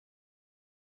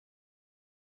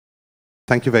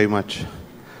Thank you very much.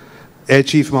 Air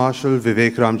Chief Marshal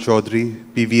Vivek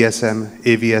Chaudhary, PVSM,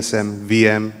 AVSM,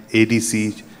 VM,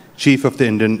 ADC, Chief of the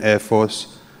Indian Air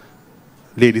Force,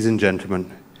 ladies and gentlemen,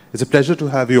 it's a pleasure to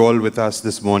have you all with us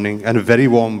this morning and a very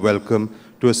warm welcome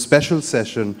to a special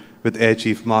session with Air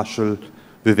Chief Marshal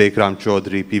Vivek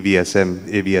Chaudhary, PVSM,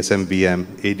 AVSM, VM,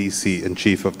 ADC, and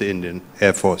Chief of the Indian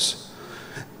Air Force.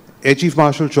 Air Chief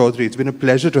Marshal Chaudhary, it's been a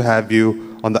pleasure to have you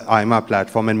on the AIMA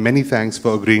platform, and many thanks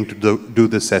for agreeing to do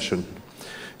this session.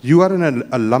 You are an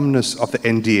alumnus of the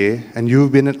NDA, and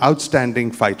you've been an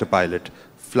outstanding fighter pilot,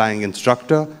 flying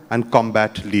instructor, and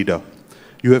combat leader.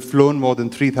 You have flown more than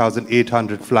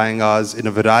 3,800 flying hours in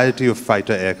a variety of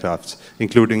fighter aircrafts,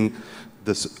 including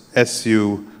the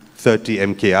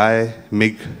Su-30 MKI,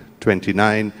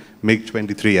 MiG-29,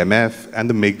 MiG-23MF, and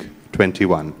the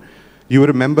MiG-21. You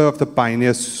were a member of the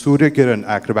pioneer Surya Kiran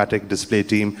acrobatic display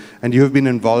team, and you have been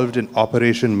involved in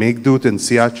Operation Meghdoot in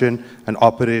Siachen and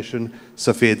Operation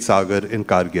Safed Sagar in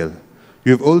Kargil.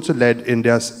 You have also led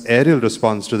India's aerial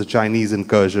response to the Chinese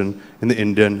incursion in the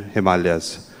Indian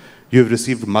Himalayas. You have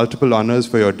received multiple honors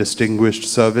for your distinguished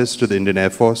service to the Indian Air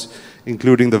Force,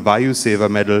 including the Vayu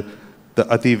Seva Medal, the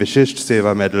Ati Vishisht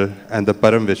Seva Medal, and the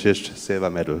Param Vishisht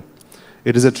Seva Medal.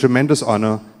 It is a tremendous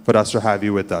honor for us to have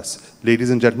you with us.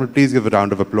 Ladies and gentlemen, please give a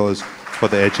round of applause for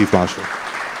the Air Chief Marshal.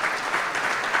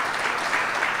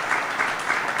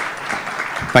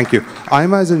 Thank you.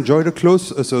 AIMA has enjoyed a close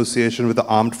association with the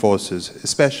armed forces,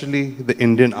 especially the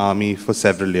Indian Army, for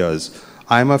several years.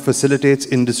 AIMA facilitates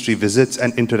industry visits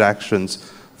and interactions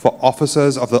for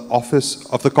officers of the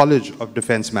Office of the College of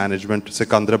Defense Management,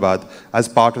 Secunderabad, as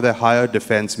part of their higher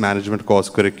defense management course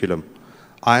curriculum.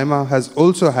 AIMA has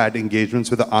also had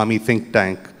engagements with the Army think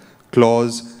tank,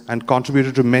 CLAWS, and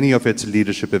contributed to many of its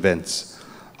leadership events.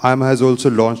 AIMA has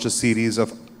also launched a series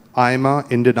of AIMA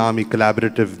Indian Army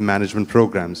Collaborative Management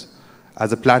Programs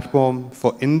as a platform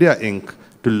for India Inc.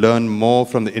 to learn more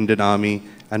from the Indian Army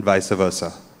and vice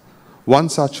versa. One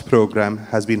such program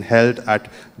has been held at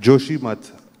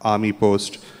Joshimath Army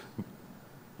Post,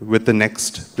 with the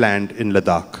next planned in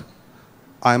Ladakh.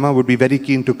 AIMA would be very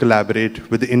keen to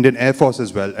collaborate with the Indian Air Force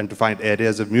as well and to find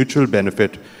areas of mutual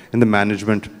benefit in the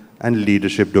management and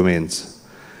leadership domains.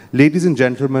 Ladies and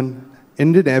gentlemen,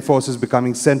 Indian Air Force is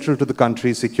becoming central to the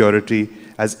country's security,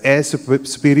 as air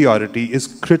superiority is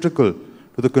critical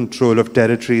to the control of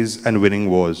territories and winning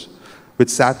wars. With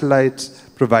satellites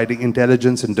providing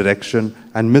intelligence and direction,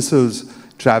 and missiles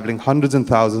traveling hundreds and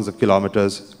thousands of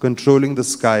kilometers, controlling the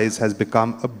skies has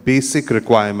become a basic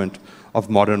requirement of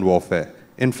modern warfare.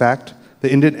 In fact,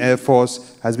 the Indian Air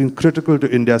Force has been critical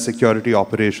to India's security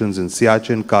operations in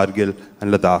Siachen, Kargil,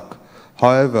 and Ladakh.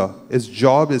 However, its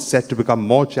job is set to become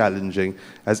more challenging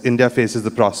as India faces the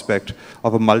prospect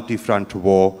of a multi-front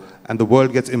war and the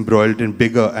world gets embroiled in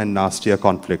bigger and nastier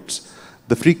conflicts.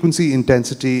 The frequency,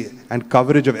 intensity, and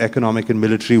coverage of economic and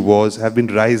military wars have been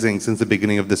rising since the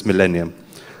beginning of this millennium.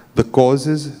 The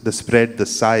causes, the spread, the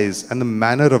size, and the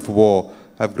manner of war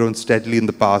have grown steadily in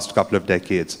the past couple of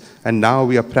decades. And now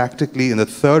we are practically in the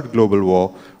third global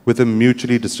war with a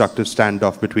mutually destructive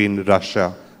standoff between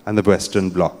Russia and the Western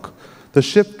Bloc. The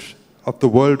shift of the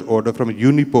world order from a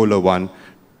unipolar one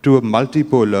to a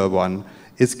multipolar one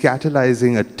is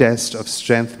catalyzing a test of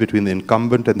strength between the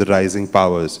incumbent and the rising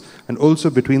powers, and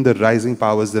also between the rising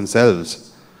powers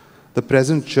themselves. The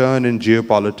present churn in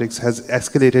geopolitics has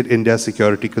escalated India's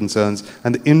security concerns,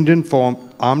 and the Indian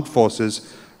armed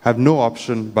forces have no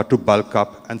option but to bulk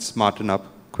up and smarten up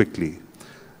quickly.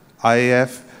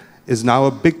 IAF is now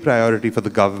a big priority for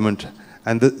the government,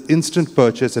 and the instant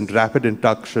purchase and rapid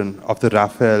induction of the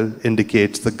Rafale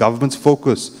indicates the government's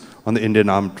focus on the Indian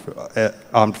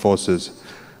armed forces.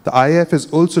 The IAF is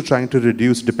also trying to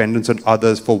reduce dependence on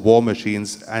others for war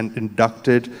machines and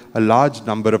inducted a large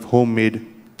number of homemade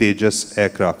Tejas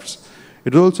aircrafts.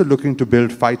 It is also looking to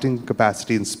build fighting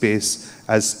capacity in space,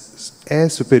 as air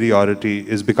superiority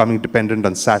is becoming dependent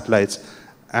on satellites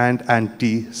and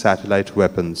anti-satellite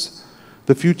weapons.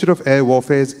 The future of air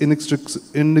warfare is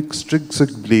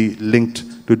inextricably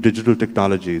linked to digital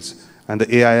technologies, and the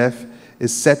AIF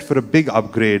is set for a big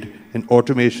upgrade in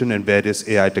automation and various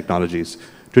AI technologies.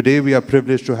 Today, we are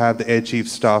privileged to have the Air Chief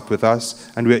Staff with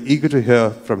us, and we are eager to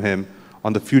hear from him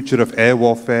on the future of air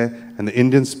warfare and the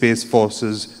Indian Space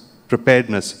Force's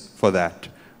preparedness for that.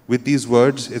 With these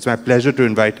words, it's my pleasure to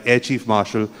invite Air Chief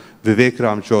Marshal Vivek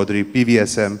Chaudhary,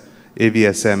 PVSM,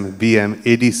 AVSM, VM,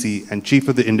 ADC, and Chief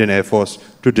of the Indian Air Force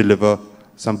to deliver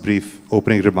some brief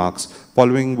opening remarks,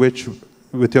 following which,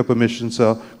 with your permission,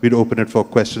 sir, we'd open it for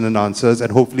question and answers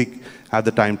and hopefully have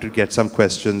the time to get some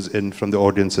questions in from the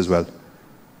audience as well.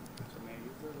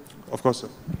 Of course, sir.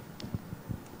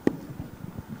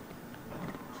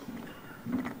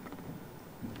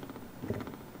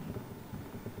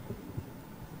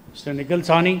 Mr. Nikhil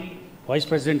Sawhney, Vice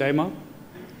President AIMA,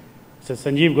 Mr.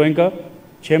 Sanjeev Goenka,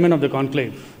 Chairman of the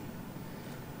Conclave,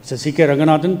 Mr. C.K.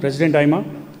 Ranganathan, President AIMA,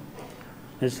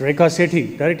 Ms. Rekha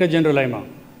Sethi, Director General AIMA,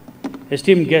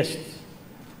 esteemed guests,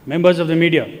 members of the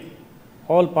media,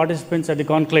 all participants at the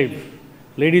conclave,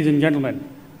 ladies and gentlemen,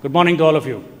 good morning to all of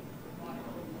you.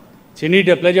 It's indeed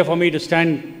a pleasure for me to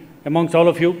stand amongst all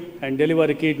of you and deliver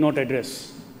a keynote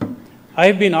address. I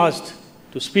have been asked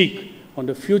to speak on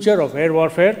the future of air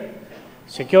warfare,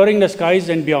 securing the skies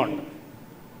and beyond.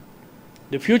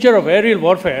 The future of aerial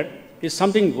warfare is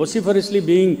something vociferously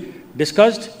being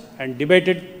discussed and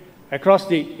debated across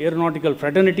the aeronautical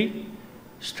fraternity,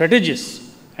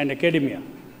 strategists, and academia.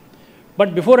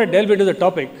 But before I delve into the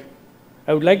topic,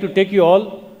 I would like to take you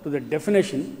all to the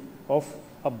definition of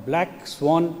a black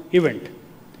swan event,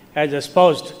 as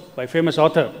espoused by famous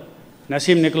author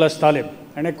Nassim Nicholas Taleb,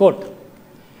 and I quote,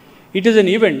 "It is an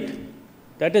event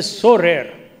that is so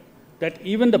rare that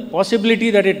even the possibility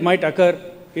that it might occur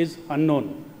is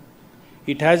unknown.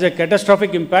 It has a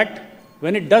catastrophic impact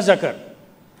when it does occur,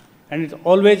 and it's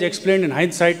always explained in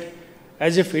hindsight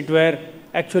as if it were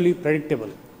actually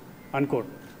predictable." Unquote.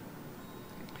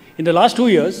 In the last 2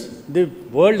 years, the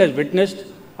world has witnessed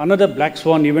another black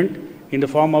swan event in the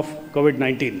form of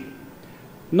COVID-19.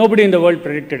 Nobody in the world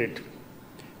predicted it.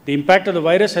 The impact of the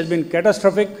virus has been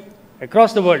catastrophic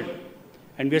across the world,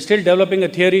 and we are still developing a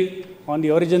theory on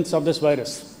the origins of this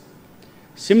virus.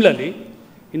 Similarly,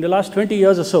 in the last 20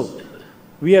 years or so,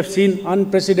 we have seen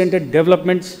unprecedented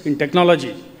developments in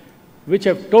technology, which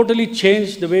have totally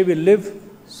changed the way we live,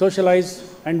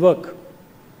 socialize, and work.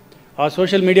 Our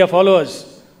social media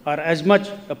followers are as much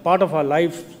a part of our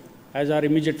life as our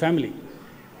immediate family.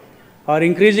 Our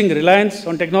increasing reliance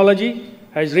on technology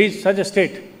has reached such a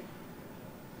state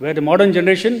where the modern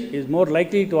generation is more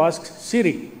likely to ask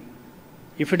Siri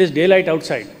if it is daylight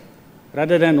outside,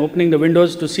 rather than opening the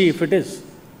windows to see if it is.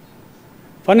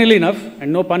 Funnily enough,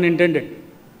 and no pun intended,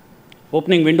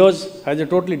 opening windows has a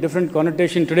totally different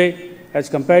connotation today as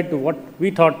compared to what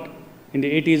we thought in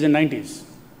the 80s and 90s.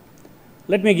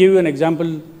 Let me give you an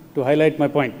example to highlight my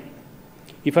point.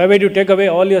 If I were to take away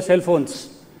all your cell phones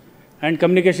and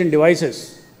communication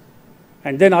devices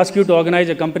and then ask you to organize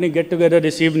a company get-together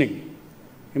this evening,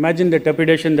 imagine the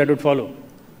trepidation that would follow.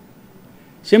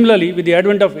 Similarly, with the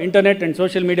advent of internet and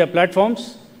social media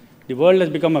platforms, the world has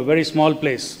become a very small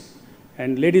place.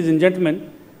 And ladies and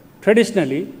gentlemen,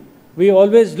 traditionally, we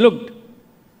always looked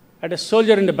at a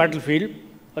soldier in the battlefield,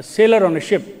 a sailor on a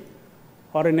ship,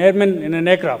 or an airman in an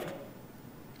aircraft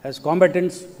as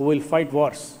combatants who will fight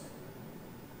wars.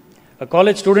 A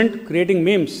college student creating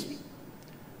memes,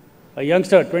 a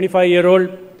youngster,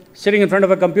 25-year-old, sitting in front of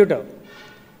a computer,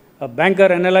 a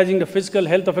banker analyzing the physical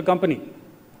health of a company,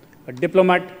 a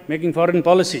diplomat making foreign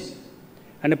policy,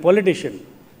 and a politician.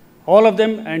 All of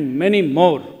them and many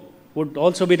more would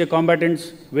also be the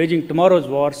combatants waging tomorrow's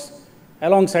wars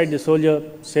alongside the soldier,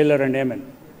 sailor, and airman.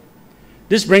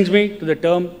 This brings me to the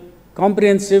term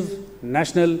comprehensive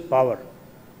national power,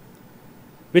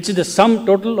 which is the sum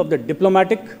total of the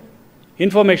diplomatic,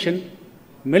 information,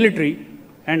 military,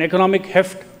 and economic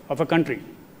heft of a country.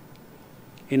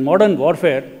 In modern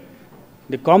warfare,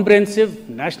 the comprehensive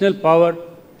national power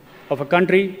of a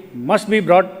country must be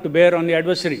brought to bear on the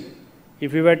adversary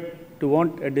if we were to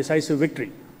want a decisive victory.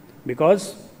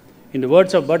 Because, in the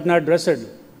words of Bernard Russell,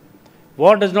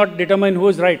 war does not determine who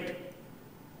is right,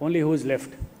 only who is left.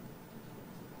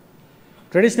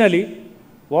 Traditionally,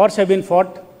 wars have been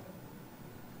fought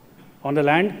on the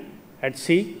land, at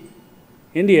sea,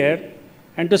 in the air,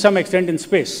 and to some extent in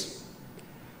space.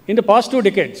 In the past 2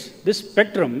 decades, this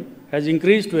spectrum has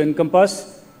increased to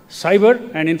encompass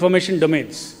cyber and information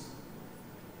domains.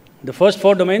 The first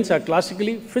 4 domains are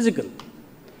classically physical,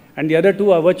 and the other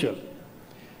 2 are virtual.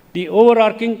 The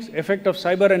overarching effect of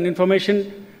cyber and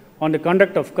information on the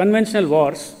conduct of conventional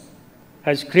wars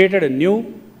has created a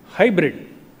new, hybrid,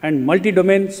 and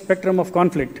multi-domain spectrum of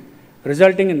conflict,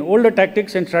 resulting in older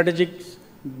tactics and strategies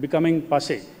becoming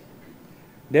passé.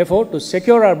 Therefore, to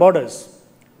secure our borders,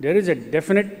 there is a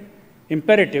definite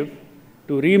imperative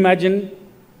to reimagine,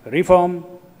 reform,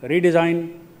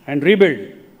 redesign, and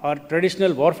rebuild our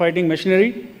traditional warfighting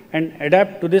machinery and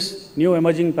adapt to this new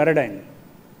emerging paradigm.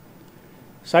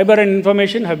 Cyber and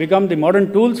information have become the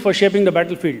modern tools for shaping the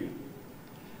battlefield.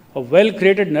 A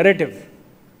well-created narrative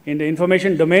in the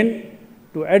information domain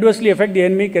to adversely affect the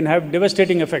enemy can have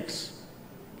devastating effects.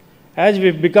 As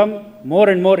we've become more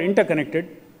and more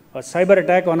interconnected, a cyber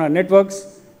attack on our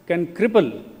networks can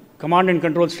cripple command and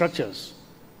control structures.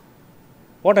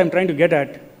 What I'm trying to get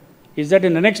at is that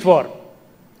in the next war,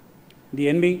 the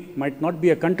enemy might not be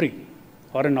a country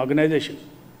or an organization.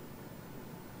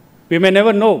 We may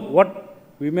never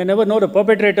know the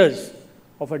perpetrators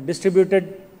of a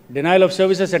distributed denial of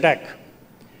services attack,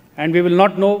 and we will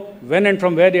not know when and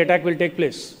from where the attack will take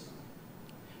place.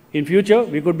 In future,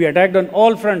 we could be attacked on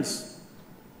all fronts,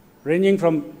 ranging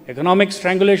from economic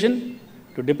strangulation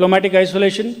to diplomatic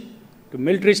isolation to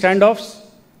military standoffs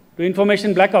to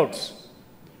information blackouts,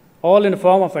 all in the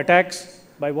form of attacks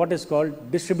by what is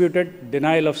called distributed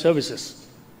denial of services.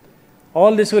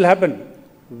 All this will happen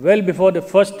well before the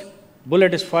first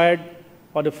bullet is fired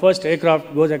or the first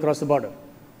aircraft goes across the border.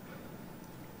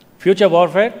 Future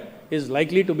warfare is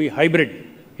likely to be hybrid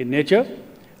in nature,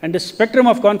 and the spectrum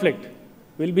of conflict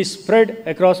will be spread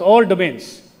across all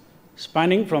domains,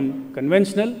 spanning from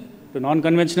conventional to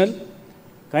non-conventional,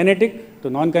 kinetic to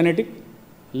non-kinetic,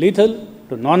 lethal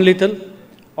to non-lethal,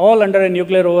 all under a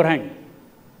nuclear overhang.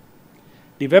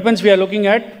 The weapons we are looking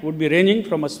at would be ranging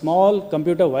from a small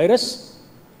computer virus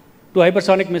to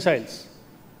hypersonic missiles.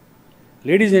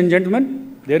 Ladies and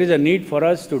gentlemen, there is a need for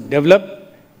us to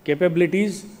develop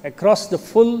capabilities across the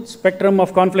full spectrum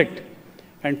of conflict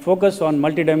and focus on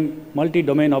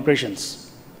multi-domain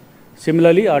operations.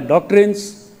 Similarly, our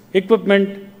doctrines,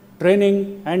 equipment,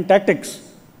 training, and tactics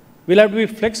will have to be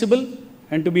flexible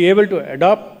and to be able to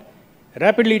adapt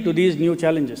rapidly to these new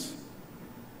challenges.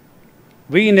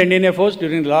 We in the Indian Air Force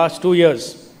during the last 2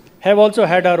 years have also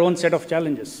had our own set of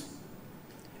challenges.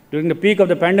 During the peak of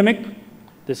the pandemic,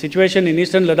 the situation in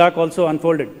eastern Ladakh also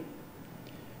unfolded.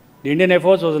 The Indian Air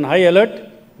Force was on high alert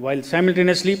while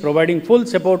simultaneously providing full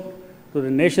support to the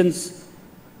nation's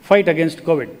fight against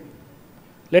COVID.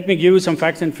 Let me give you some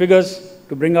facts and figures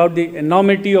to bring out the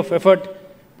enormity of effort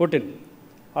put in.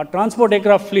 Our transport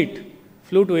aircraft fleet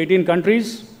flew to 18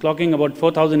 countries, clocking about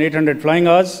 4,800 flying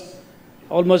hours,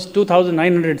 almost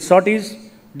 2,900 sorties,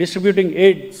 distributing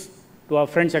aids to our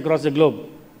friends across the globe.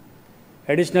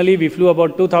 Additionally, we flew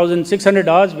about 2,600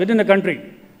 hours within the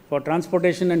country for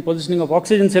transportation and positioning of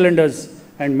oxygen cylinders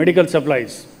and medical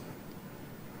supplies.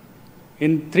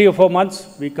 In 3 or 4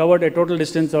 months, we covered a total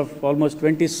distance of almost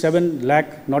 27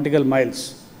 lakh nautical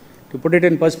miles. To put it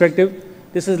in perspective,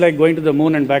 this is like going to the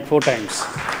moon and back 4 times.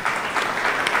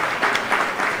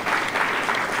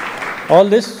 All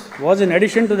this was in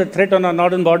addition to the threat on our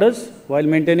northern borders, while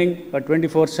maintaining a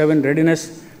 24/7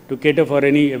 readiness to cater for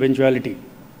any eventuality.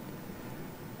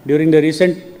 During the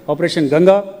recent Operation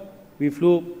Ganga, we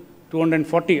flew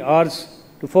 240 hours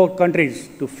to 4 countries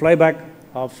to fly back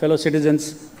our fellow citizens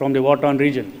from the war-torn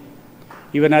region.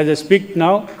 Even as I speak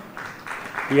now,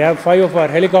 we have 5 of our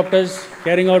helicopters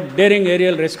carrying out daring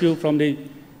aerial rescue from the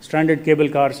stranded cable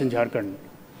cars in Jharkhand.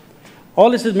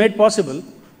 All this is made possible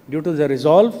due to the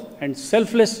resolve and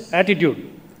selfless attitude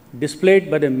displayed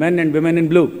by the men and women in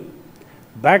blue,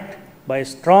 backed by a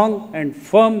strong and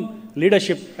firm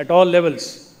leadership at all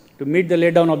levels to meet the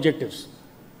laid down objectives.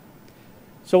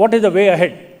 So what is the way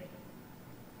ahead?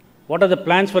 What are the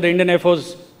plans for the Indian Air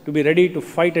Force to be ready to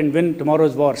fight and win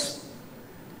tomorrow's wars?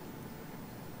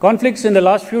 Conflicts in the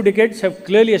last few decades have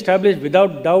clearly established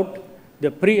without doubt the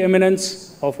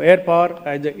preeminence of air power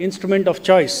as the instrument of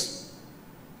choice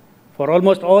for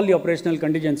almost all the operational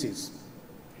contingencies.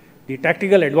 The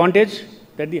tactical advantage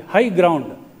that the high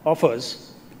ground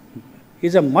offers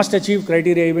is a must-achieve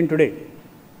criteria even today.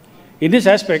 In this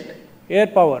aspect, air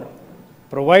power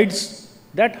provides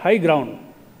that high ground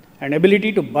and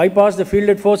ability to bypass the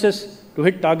fielded forces to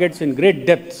hit targets in great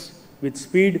depths with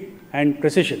speed and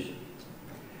precision.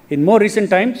 In more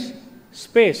recent times,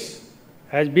 space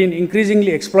has been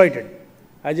increasingly exploited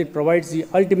as it provides the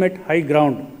ultimate high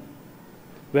ground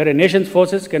where a nation's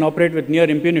forces can operate with near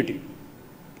impunity.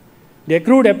 The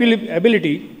accrued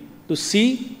ability to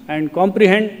see and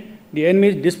comprehend the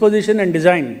enemy's disposition and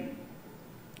design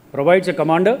provides a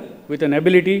commander with an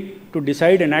ability to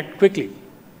decide and act quickly.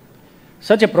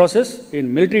 Such a process,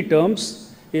 in military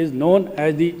terms, is known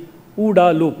as the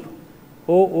OODA loop,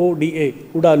 O-O-D-A,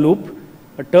 OODA loop,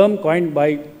 a term coined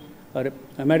by our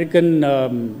American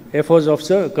Air Force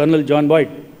officer, Colonel John Boyd.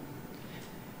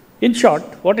 In short,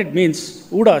 what it means,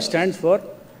 OODA stands for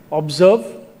observe,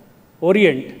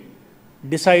 orient,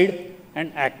 decide,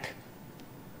 and act.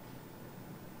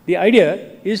 The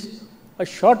idea is a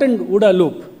shortened OODA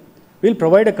loop will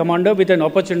provide a commander with an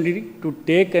opportunity to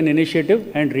take an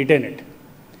initiative and retain it.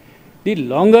 The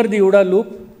longer the OODA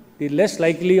loop, the less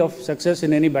likely of success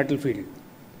in any battlefield.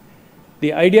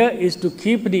 The idea is to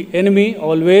keep the enemy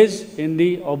always in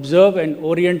the observe and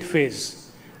orient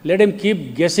phase. Let him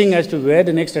keep guessing as to where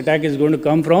the next attack is going to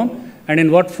come from and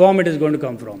in what form it is going to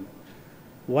come from,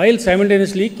 while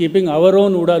simultaneously keeping our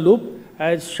own OODA loop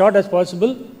as short as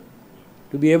possible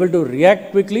to be able to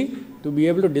react quickly, to be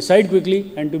able to decide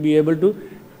quickly, and to be able to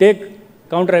take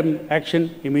counter action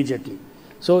immediately.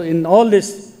 So in all this,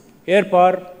 air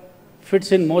power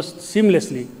fits in most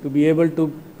seamlessly to be able to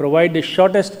provide the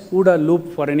shortest OODA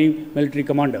loop for any military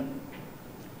commander.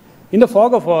 In the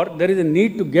fog of war, there is a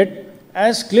need to get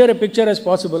as clear a picture as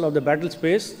possible of the battle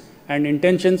space and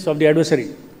intentions of the adversary.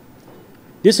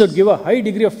 This would give a high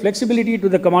degree of flexibility to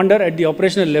the commander at the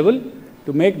operational level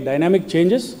to make dynamic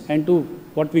changes and to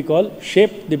what we call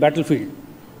shape the battlefield.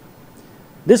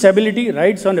 This ability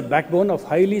rides on the backbone of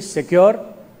highly secure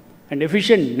and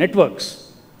efficient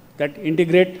networks that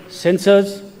integrate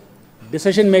sensors,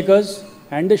 decision makers,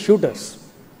 and the shooters.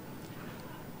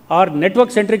 Our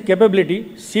network-centric capability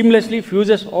seamlessly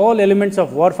fuses all elements of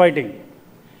warfighting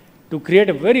to create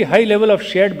a very high level of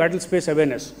shared battle space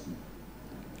awareness.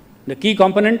 The key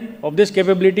component of this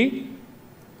capability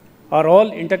are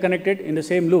all interconnected in the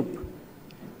same loop.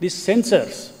 These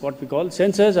sensors, what we call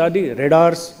sensors, are the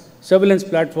radars, surveillance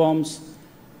platforms.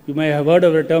 You may have heard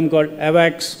of a term called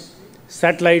AVACS,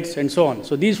 satellites, and so on.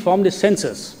 So these form the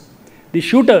sensors. The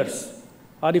shooters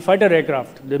are the fighter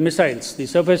aircraft, the missiles, the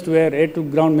surface-to-air,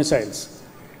 air-to-ground missiles.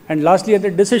 And lastly are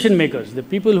the decision makers, the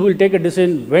people who will take a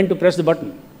decision when to press the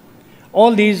button.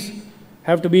 All these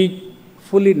have to be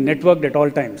fully networked at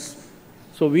all times.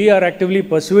 So we are actively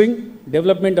pursuing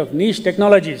development of niche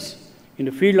technologies in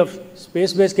the field of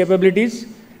space-based capabilities,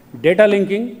 data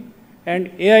linking,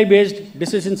 and AI-based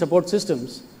decision support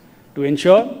systems to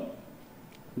ensure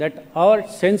that our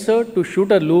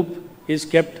sensor-to-shooter loop is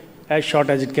kept as short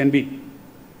as it can be.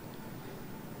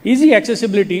 Easy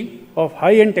accessibility of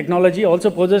high-end technology also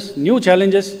poses new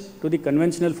challenges to the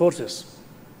conventional forces.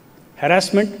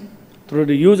 Harassment through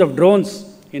the use of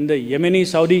drones in the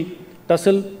Yemeni-Saudi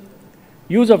tussle,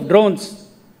 use of drones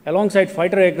alongside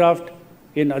fighter aircraft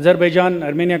in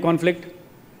Azerbaijan-Armenia conflict,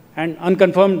 and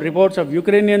unconfirmed reports of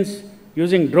Ukrainians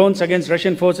using drones against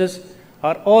Russian forces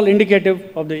are all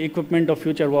indicative of the equipment of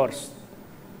future wars.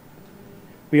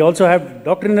 We also have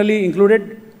doctrinally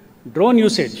included drone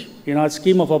usage in our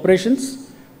scheme of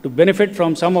operations to benefit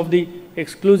from some of the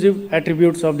exclusive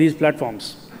attributes of these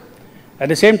platforms. At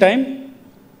the same time,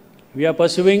 we are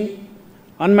pursuing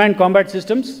unmanned combat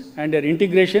systems and their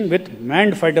integration with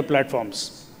manned fighter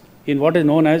platforms in what is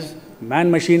known as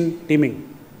man-machine teaming.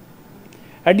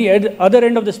 At the other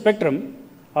end of the spectrum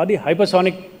are the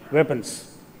hypersonic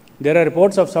weapons. There are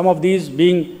reports of some of these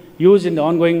being used in the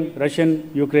ongoing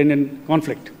Russian-Ukrainian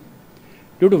conflict.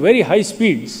 Due to very high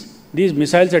speeds, these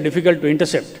missiles are difficult to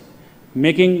intercept,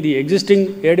 making the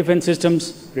existing air defense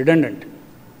systems redundant.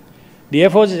 The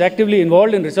Air Force is actively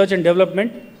involved in research and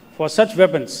development for such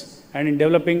weapons and in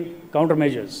developing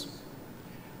countermeasures.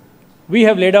 We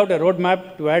have laid out a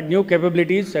roadmap to add new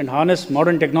capabilities and harness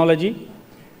modern technology,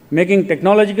 making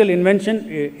technological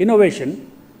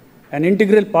innovation an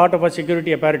integral part of our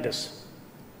security apparatus.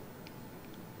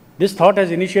 This thought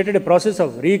has initiated a process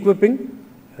of re-equipping,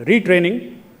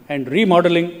 retraining, and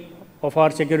remodeling of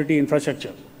our security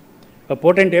infrastructure. A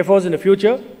potent Air Force in the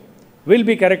future will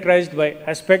be characterized by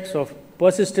aspects of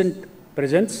persistent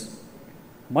presence,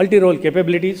 multi-role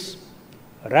capabilities,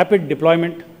 rapid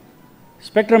deployment,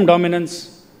 spectrum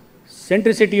dominance,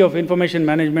 centricity of information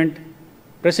management,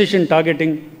 precision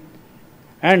targeting,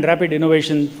 and rapid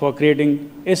innovation for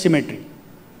creating asymmetry.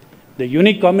 The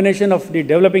unique combination of the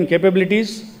developing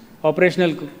capabilities,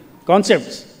 operational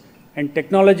concepts, and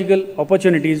technological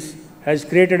opportunities has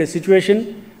created a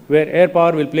situation where air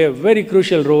power will play a very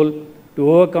crucial role to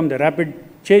overcome the rapid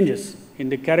changes in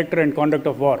the character and conduct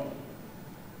of war.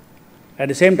 At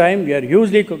the same time, we are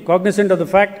hugely cognizant of the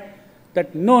fact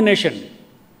that no nation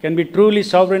can be truly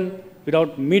sovereign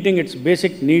without meeting its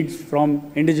basic needs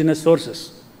from indigenous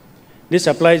sources. This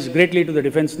applies greatly to the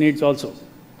defense needs also.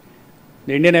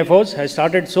 The Indian Air Force has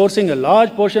started sourcing a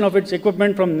large portion of its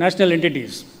equipment from national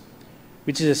entities,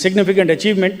 which is a significant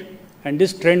achievement, and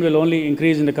this trend will only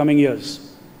increase in the coming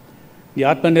years. The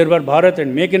Atmanirbhar Bharat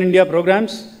and Make in India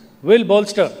programs will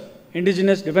bolster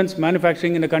indigenous defense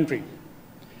manufacturing in the country.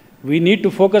 We need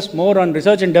to focus more on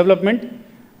research and development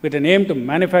with an aim to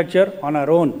manufacture on our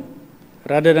own,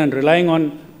 rather than relying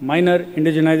on minor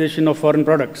indigenization of foreign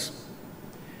products.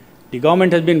 The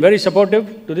government has been very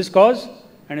supportive to this cause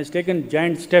and has taken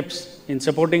giant steps in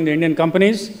supporting the Indian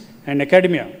companies and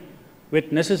academia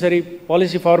with necessary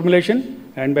policy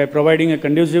formulation and by providing a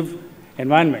conducive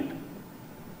environment.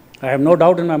 I have no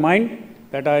doubt in my mind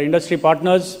that our industry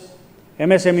partners,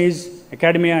 MSMEs,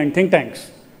 academia, and think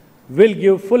tanks will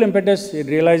give full impetus in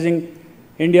realizing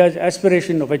India's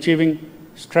aspiration of achieving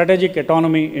strategic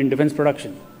autonomy in defense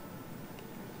production.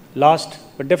 Last,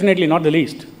 but definitely not the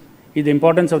least, is the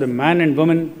importance of the man and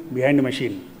woman behind the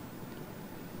machine.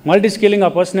 Multi-skilling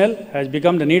our personnel has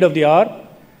become the need of the hour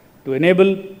to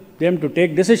enable them to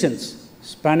take decisions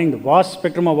spanning the vast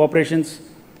spectrum of operations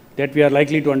that we are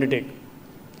likely to undertake.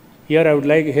 Here I would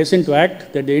like to hasten to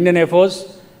act that the Indian Air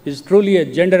Force is truly a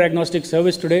gender-agnostic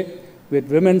service today, with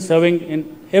women serving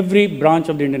in every branch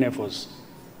of the Indian Air Force.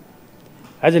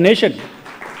 As a nation,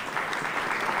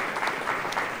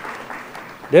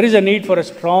 there is a need for a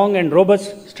strong and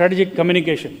robust strategic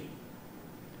communication.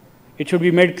 It should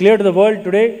be made clear to the world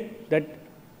today that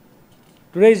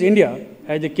today's India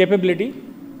has the capability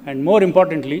and, more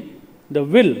importantly, the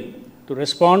will to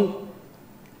respond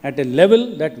at a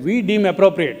level that we deem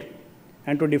appropriate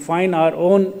and to define our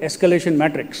own escalation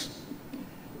matrix.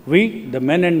 We, the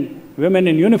men and women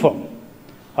in uniform,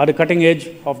 are the cutting edge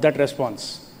of that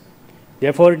response.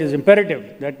 Therefore, it is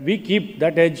imperative that we keep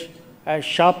that edge as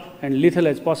sharp and lethal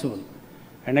as possible.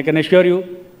 And I can assure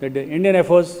you that the Indian Air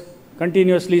Force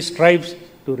continuously strives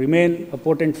to remain a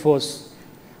potent force.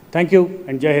 Thank you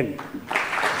and Jai Hind.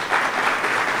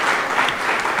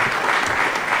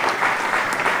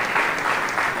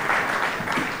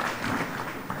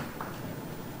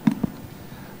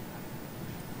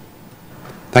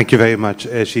 Thank you very much,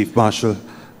 Air Chief Marshal.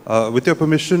 With your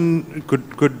permission,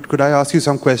 could I ask you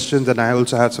some questions? And I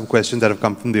also have some questions that have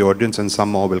come from the audience, and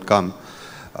some more will come.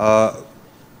 There are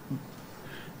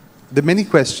many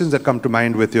questions that come to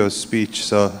mind with your speech,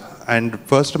 sir. And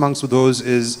first amongst those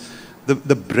is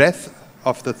the breadth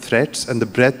of the threats and the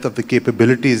breadth of the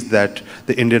capabilities that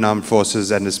the Indian Armed Forces,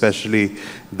 and especially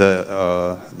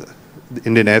the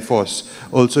Indian Air Force,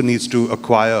 also needs to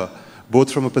acquire,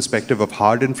 both from a perspective of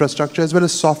hard infrastructure as well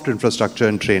as soft infrastructure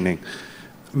and training.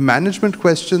 Management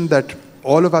question that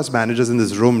all of us managers in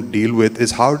this room deal with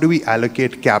is, how do we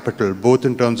allocate capital, both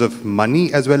in terms of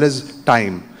money as well as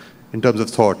time, in terms of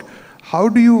thought? How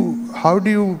do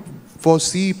you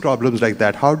foresee problems like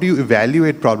that? How do you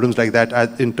evaluate problems like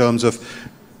that in terms of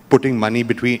putting money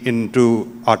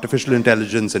into artificial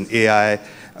intelligence and AI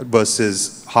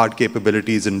versus hard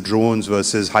capabilities and drones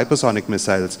versus hypersonic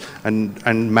missiles? And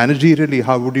managerially,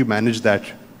 how would you manage that,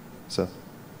 sir?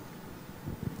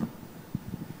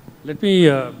 Let me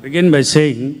begin by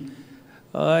saying,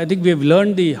 I think we have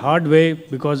learned the hard way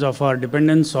because of our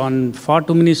dependence on far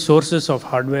too many sources of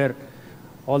hardware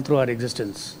all through our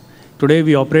existence. Today,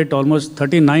 we operate almost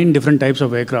 39 different types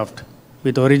of aircraft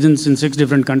with origins in 6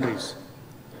 different countries.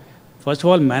 First of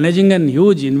all, managing a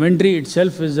huge inventory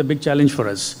itself is a big challenge for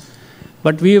us.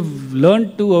 But we have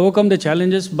learned to overcome the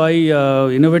challenges by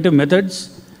innovative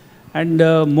methods and,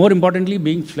 more importantly,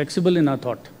 being flexible in our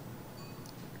thought.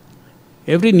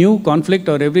 Every new conflict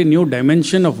or every new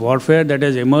dimension of warfare that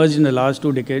has emerged in the last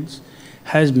 2 decades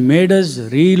has made us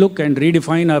relook and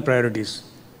redefine our priorities.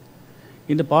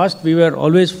 In the past, we were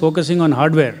always focusing on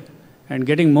hardware and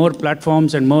getting more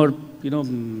platforms and more,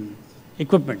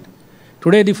 equipment.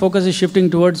 Today, the focus is shifting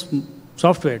towards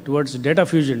software, towards data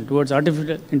fusion, towards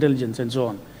artificial intelligence, and so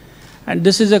on. And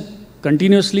this is a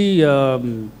continuously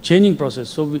changing process.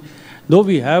 So, though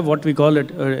we have what we call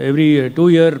it every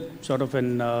 2-year sort of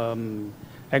an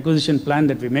acquisition plan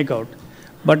that we make out,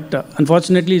 but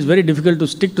unfortunately, it's very difficult to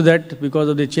stick to that because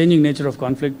of the changing nature of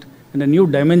conflict and the new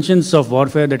dimensions of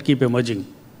warfare that keep emerging.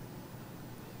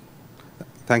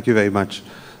 Thank you very much.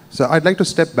 So I'd like to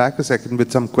step back a second with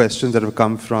some questions that have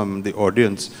come from the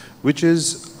audience, which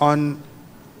is on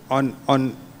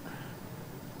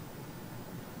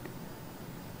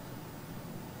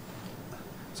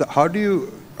so how do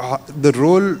you, the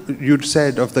role you'd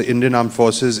said of the Indian Armed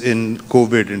Forces in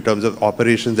COVID in terms of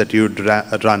operations that you'd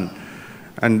run.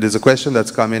 And there's a question that's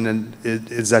come in, and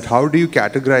is that how do you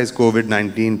categorize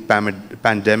COVID-19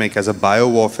 pandemic as a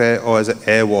bio-warfare or as an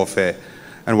air warfare?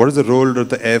 And what is the role of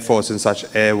the Air Force in such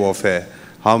air warfare?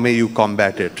 How may you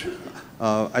combat it?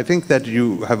 I think that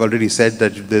you have already said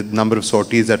that the number of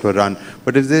sorties that were run,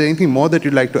 but is there anything more that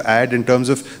you'd like to add in terms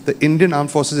of the Indian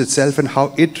Armed Forces itself and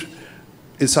how it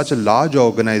is such a large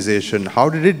organization? How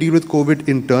did it deal with COVID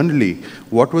internally?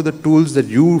 What were the tools that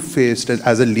you faced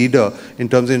as a leader in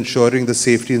terms of ensuring the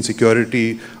safety and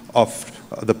security of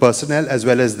the personnel as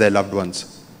well as their loved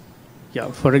ones? Yeah,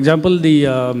 for example, the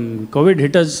COVID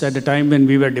hit us at a time when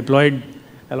we were deployed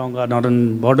along our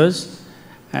northern borders.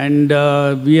 And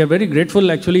we are very grateful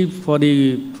actually for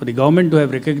the government to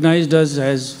have recognized us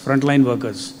as frontline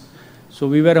workers. So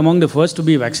we were among the first to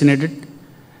be vaccinated.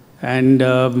 And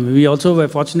we also were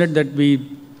fortunate that we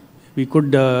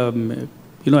could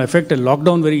effect a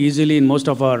lockdown very easily in most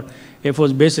of our Air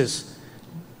Force bases,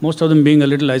 most of them being a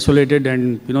little isolated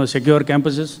and secure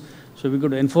campuses. So we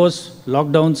could enforce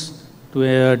lockdowns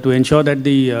to ensure that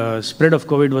the spread of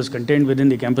COVID was contained within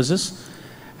the campuses.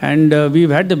 And we've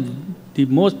had the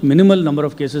most minimal number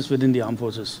of cases within the armed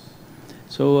forces.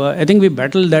 So I think we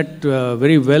battled that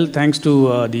very well thanks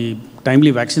to the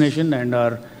timely vaccination and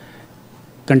our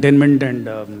containment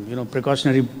and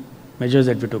precautionary measures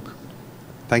that we took.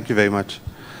 Thank you very much.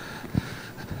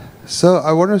 So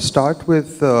I want to start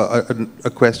with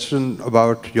a question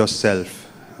about yourself.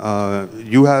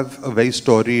 You have a very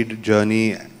storied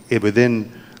journey within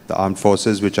the armed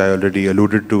forces, which I already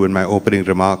alluded to in my opening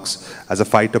remarks, as a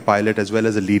fighter pilot as well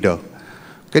as a leader.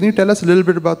 Can you tell us a little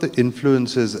bit about the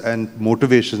influences and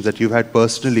motivations that you've had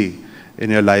personally in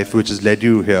your life which has led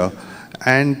you here?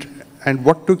 And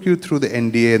what took you through the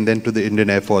NDA and then to the Indian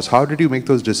Air Force? How did you make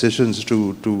those decisions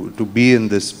to be in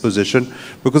this position?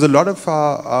 Because a lot of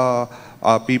our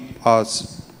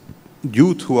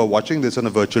youth who are watching this on a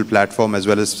virtual platform, as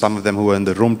well as some of them who are in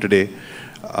the room today,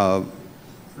 are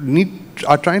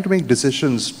trying to make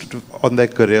decisions on their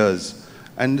careers.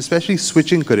 And especially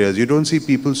switching careers. You don't see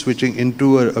people switching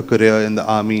into a career in the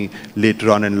army later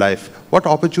on in life. What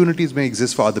opportunities may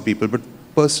exist for other people? But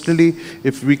personally,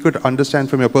 if we could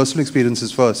understand from your personal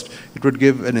experiences first, it would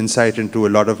give an insight into a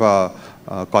lot of our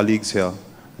colleagues here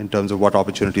in terms of what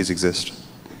opportunities exist.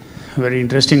 Very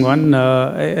interesting one.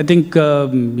 I think,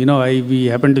 we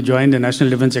happened to join the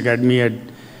National Defense Academy at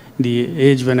the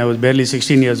age when I was barely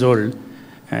 16 years old.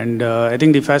 And I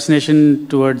think the fascination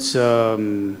towards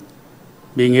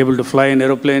being able to fly an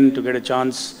aeroplane, to get a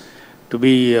chance to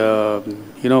be, among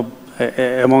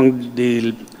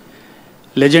the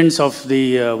legends of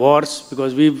the wars,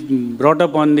 because we've brought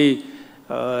up on the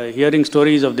hearing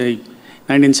stories of the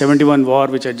 1971 war,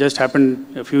 which had just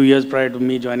happened a few years prior to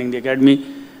me joining the academy.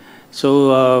 So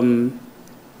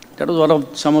that was one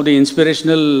of some of the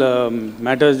inspirational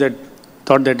matters that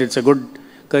thought that it's a good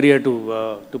career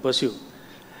to pursue.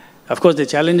 Of course, the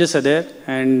challenges are there,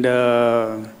 and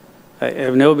I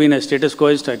have never been a status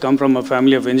quoist. I come from a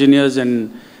family of engineers,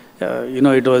 and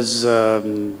it was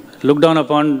looked down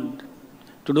upon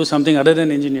to do something other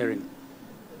than engineering.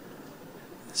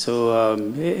 So,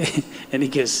 any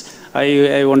case,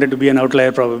 I wanted to be an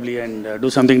outlier probably and do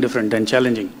something different and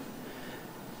challenging.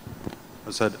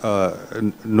 Sir,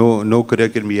 no career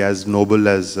can be as noble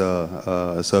as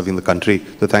serving the country.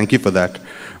 So thank you for that.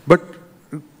 But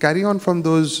carry on from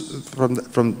those,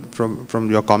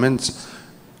 from your comments.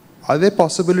 Are there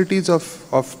possibilities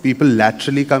of people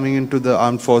laterally coming into the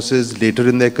armed forces later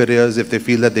in their careers if they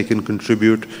feel that they can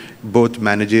contribute both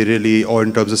managerially or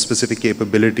in terms of specific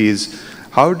capabilities?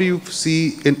 How do you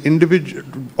see individual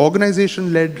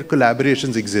organization-led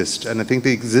collaborations exist? And I think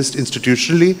they exist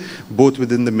institutionally, both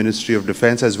within the Ministry of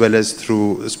Defense as well as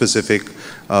through specific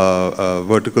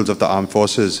verticals of the armed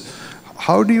forces.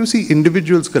 How do you see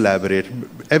individuals collaborate?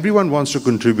 Everyone wants to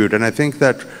contribute, and I think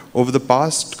that over the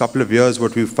past couple of years,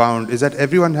 what we've found is that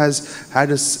everyone has had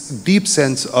a deep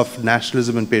sense of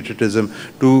nationalism and patriotism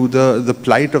to the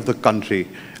plight of the country.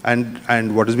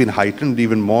 And what has been heightened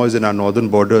even more is in our northern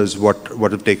borders,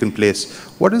 what have taken place.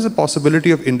 What is the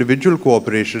possibility of individual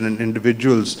cooperation and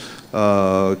individuals'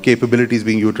 capabilities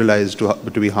being utilized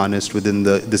to be harnessed within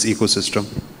this ecosystem?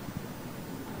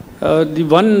 The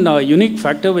one unique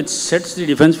factor which sets the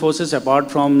defense forces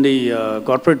apart from the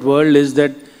corporate world is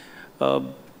that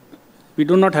we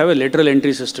do not have a lateral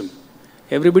entry system.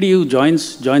 Everybody who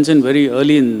joins in very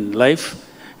early in life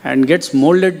and gets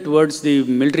molded towards the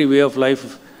military way of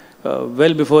life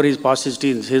well before he's past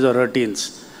his or her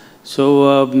teens.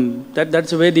 So that's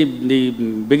the way the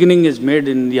beginning is made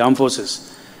in the armed forces.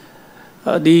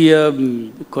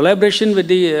 The collaboration with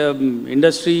the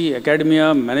industry,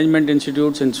 academia, management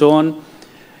institutes and so on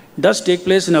does take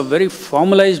place in a very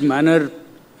formalized manner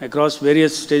across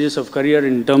various stages of career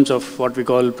in terms of what we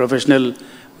call professional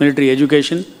military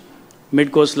education,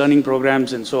 mid-course learning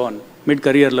programs and so on,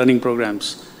 mid-career learning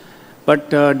programs.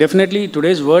 But definitely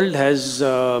today's world has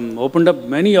opened up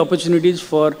many opportunities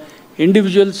for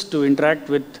individuals to interact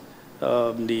with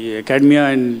the academia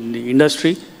and the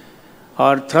industry.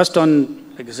 Our thrust on,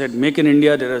 like I said, Make in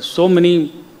India, there are so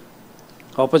many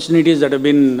opportunities that have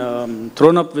been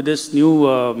thrown up with this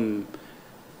new,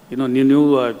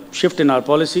 new shift in our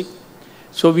policy.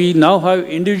 So we now have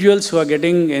individuals who are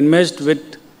getting enmeshed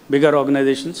with bigger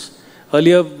organizations.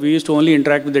 Earlier, we used to only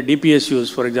interact with the DPSUs,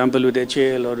 for example, with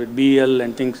HAL or with BEL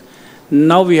and things.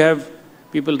 Now we have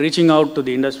people reaching out to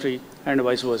the industry and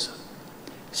vice versa.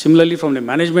 Similarly, from the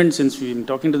management, since we've been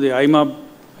talking to the AIMA,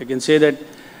 I can say that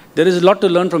there is a lot to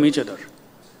learn from each other.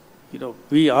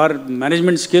 Our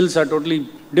management skills are totally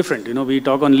different. We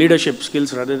talk on leadership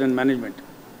skills rather than management.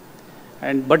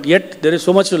 But yet, there is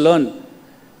so much to learn,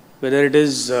 whether it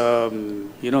is,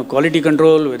 quality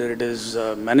control, whether it is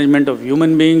management of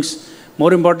human beings,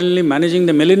 more importantly, managing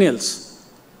the millennials.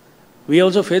 We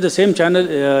also face the same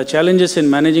challenges in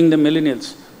managing the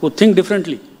millennials who think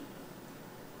differently.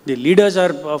 The leaders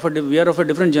are we are of a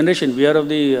different generation. We are of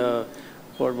the,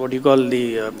 what you call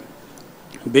the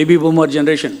baby boomer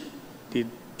generation, the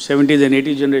 70s and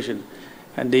 80s generation.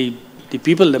 And the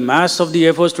people, the mass of the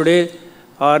Airforce today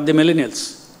are the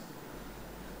millennials.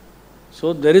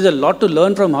 So there is a lot to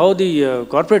learn from how the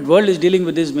corporate world is dealing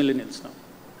with these millennials now.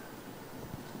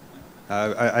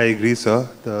 I agree, sir.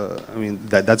 I mean,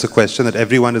 that's a question that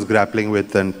everyone is grappling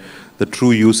with, and the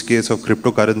true use case of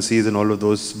cryptocurrencies and all of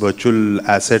those virtual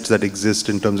assets that exist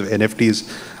in terms of NFTs,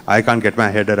 I can't get my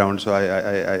head around. So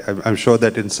I'm sure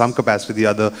that in some capacity or the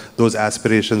other, those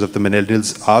aspirations of the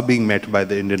millennials are being met by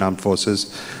the Indian Armed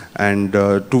Forces, and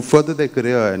to further their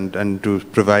career and to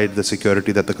provide the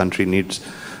security that the country needs.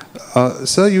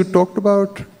 Sir, you talked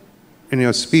about, in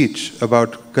your speech,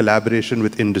 about collaboration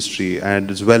with industry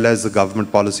and as well as the government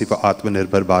policy for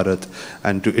Atmanirbhar Bharat,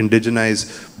 and to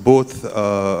indigenize both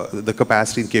the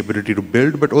capacity and capability to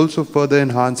build, but also further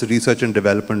enhance research and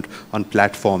development on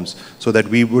platforms, so that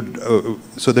we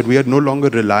are no longer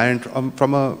reliant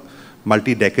from a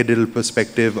multi-decadal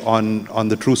perspective on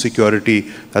the true security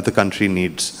that the country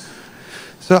needs.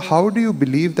 So how do you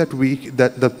believe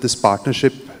that this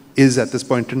partnership is at this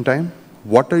point in time?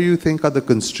 What do you think are the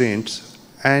constraints?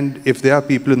 And if there are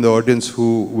people in the audience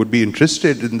who would be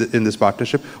interested in this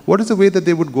partnership, what is the way that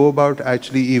they would go about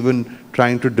actually even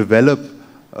trying to develop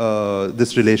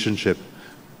this relationship?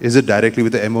 Is it directly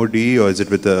with the MOD, or is it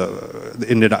with the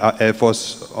Indian Air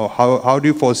Force? Or how do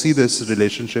you foresee this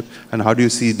relationship, and how do you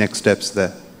see next steps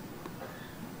there?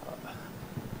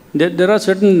 There are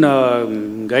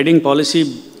certain guiding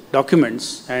policy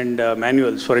documents and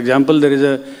manuals. For example, there is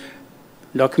a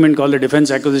document called the Defense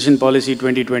Acquisition Policy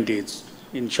 2020. It's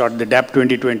in short the DAP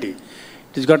 2020. It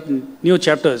has got new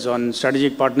chapters on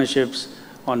strategic partnerships,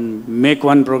 on Make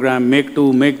 1 program, Make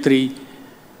 2, Make 3,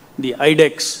 the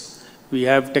IDEX. We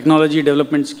have technology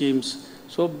development schemes.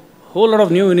 So a whole lot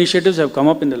of new initiatives have come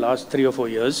up in the last 3 or 4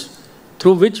 years,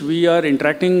 through which we are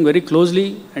interacting very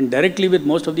closely and directly with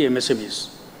most of the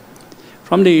MSMEs.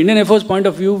 From the Indian Air Force point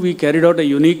of view, we carried out a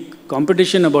unique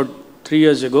competition about 3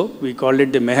 years ago. We called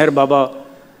it the Meher Baba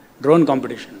drone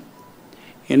competition,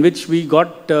 in which we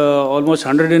got almost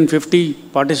 150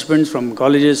 participants from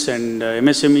colleges and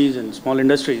MSMEs and small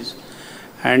industries.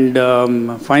 And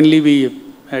finally, we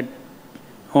had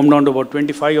homed on to about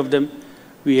 25 of them.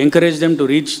 We encouraged them to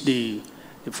reach the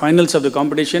finals of the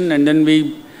competition, and then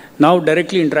we now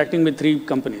directly interacting with 3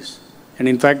 companies. And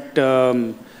in fact,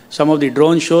 some of the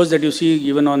drone shows that you see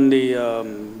even on the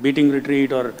beating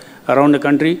retreat or around the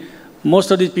country,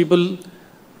 most of these people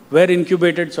were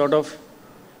incubated sort of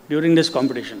during this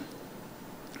competition.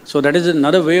 So that is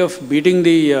another way of beating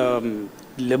the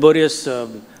laborious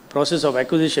process of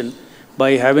acquisition,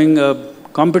 by having a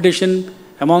competition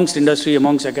amongst industry,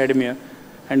 amongst academia,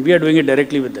 and we are doing it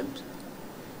directly with them.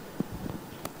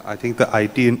 I think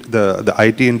the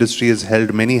IT industry has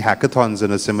held many hackathons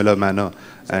in a similar manner,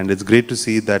 and it's great to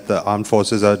see that the armed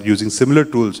forces are using similar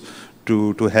tools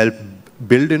to help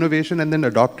build innovation and then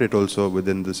adopt it also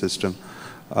within the system.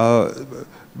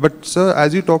 But sir,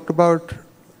 as you talked about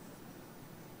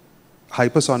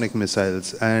hypersonic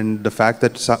missiles and the fact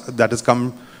that that has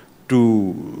come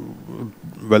to,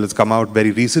 well, it's come out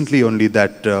very recently only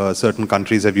that certain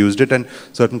countries have used it, and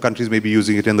certain countries may be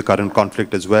using it in the current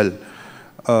conflict as well.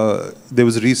 There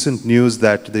was recent news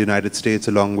that the United States,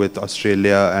 along with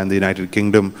Australia and the United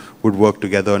Kingdom, would work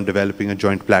together on developing a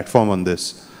joint platform on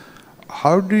this.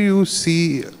 How do you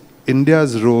see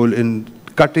India's role in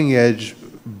cutting-edge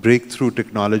breakthrough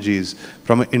technologies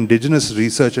from an indigenous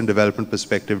research and development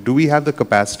perspective? Do we have the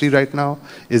capacity right now?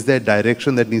 Is there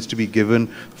direction that needs to be given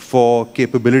for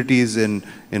capabilities in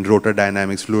rotor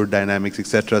dynamics, fluid dynamics,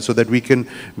 etc., so that we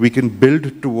can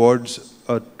build towards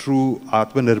a true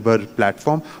Atmanirbhar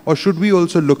platform? Or should we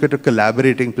also look at a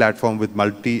collaborating platform with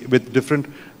different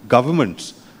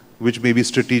governments, which may be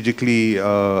strategically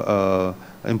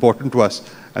important to us?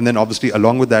 And then obviously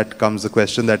along with that comes the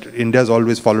question that India has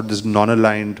always followed this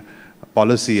non-aligned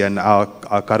policy, and our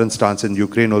current stance in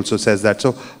Ukraine also says that.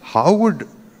 So how would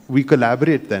we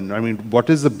collaborate then? I mean, what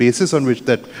is the basis on which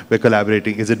that we're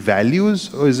collaborating? Is it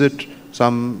values, or is it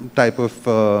some type of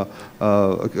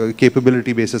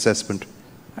capability-based assessment?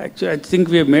 Actually, I think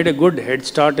we have made a good head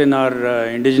start in our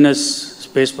indigenous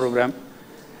space program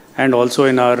and also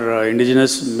in our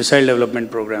indigenous missile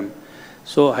development program.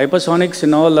 So hypersonics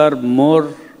and all are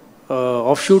more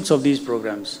offshoots of these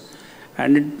programs.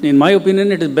 And in my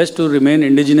opinion, it is best to remain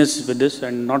indigenous with this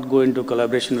and not go into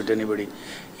collaboration with anybody.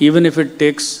 Even if it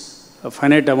takes a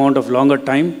finite amount of longer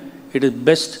time, it is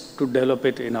best to develop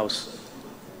it in-house.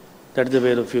 That is the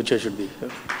way the future should be.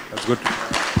 That's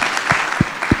good.